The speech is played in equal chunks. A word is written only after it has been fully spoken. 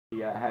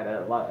Yeah, had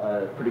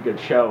a pretty good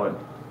showing.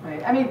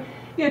 Right. I mean,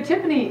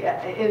 Tiffany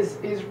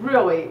is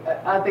really,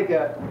 I think,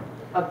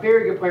 a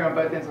very good player on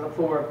both ends of the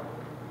floor.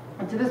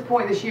 And to this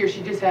point this year,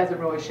 she just hasn't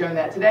really shown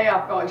that. Today,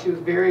 I felt like she was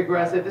very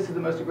aggressive. This is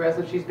the most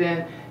aggressive she's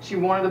been. She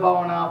wanted the ball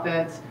on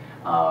offense.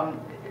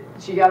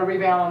 She got a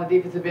rebound on the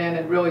defensive end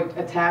and really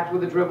attacked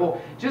with a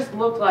dribble. Just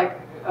looked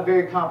like a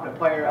very confident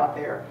player out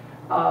there.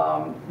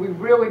 We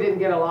really didn't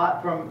get a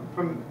lot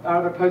from our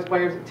other post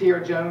players.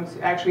 Tiara Jones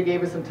actually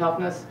gave us some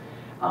toughness.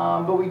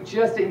 But we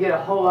just didn't get a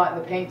whole lot in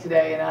the paint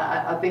today, and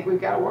I think we've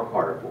got to work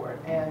harder for it.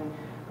 And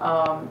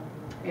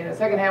in the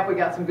second half, we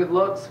got some good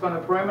looks from the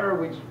perimeter.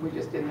 We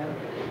just didn't have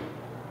it.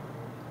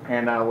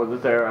 And was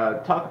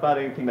there talk about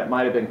anything that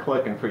might have been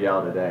clicking for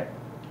y'all today?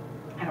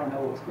 I don't know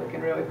what was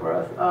clicking really for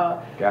us.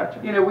 Gotcha.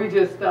 We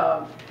just,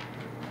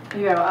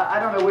 I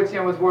don't know which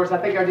end was worse. I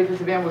think our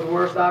defensive end was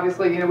worse,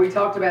 obviously. We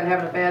talked about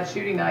having a bad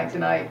shooting night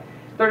tonight.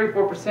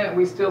 34%,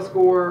 we still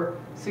score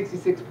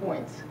 66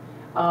 points.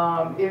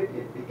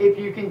 If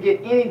you can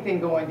get anything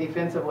going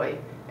defensively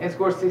and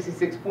score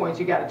 66 points,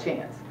 you got a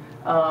chance.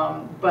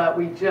 But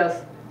we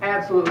just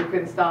absolutely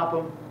couldn't stop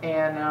them.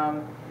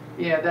 And,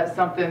 that's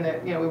something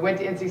that, we went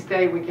to NC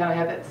State. We kind of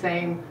had that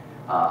same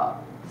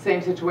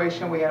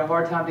situation. We had a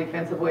hard time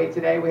defensively.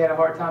 Today we had a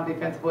hard time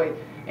defensively.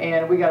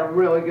 And we got a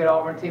really good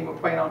Auburn team we're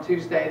playing on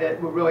Tuesday that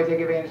will really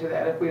take advantage of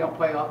that if we don't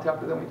play off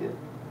tougher than we did.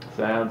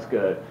 Sounds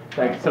good.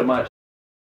 Thanks so much.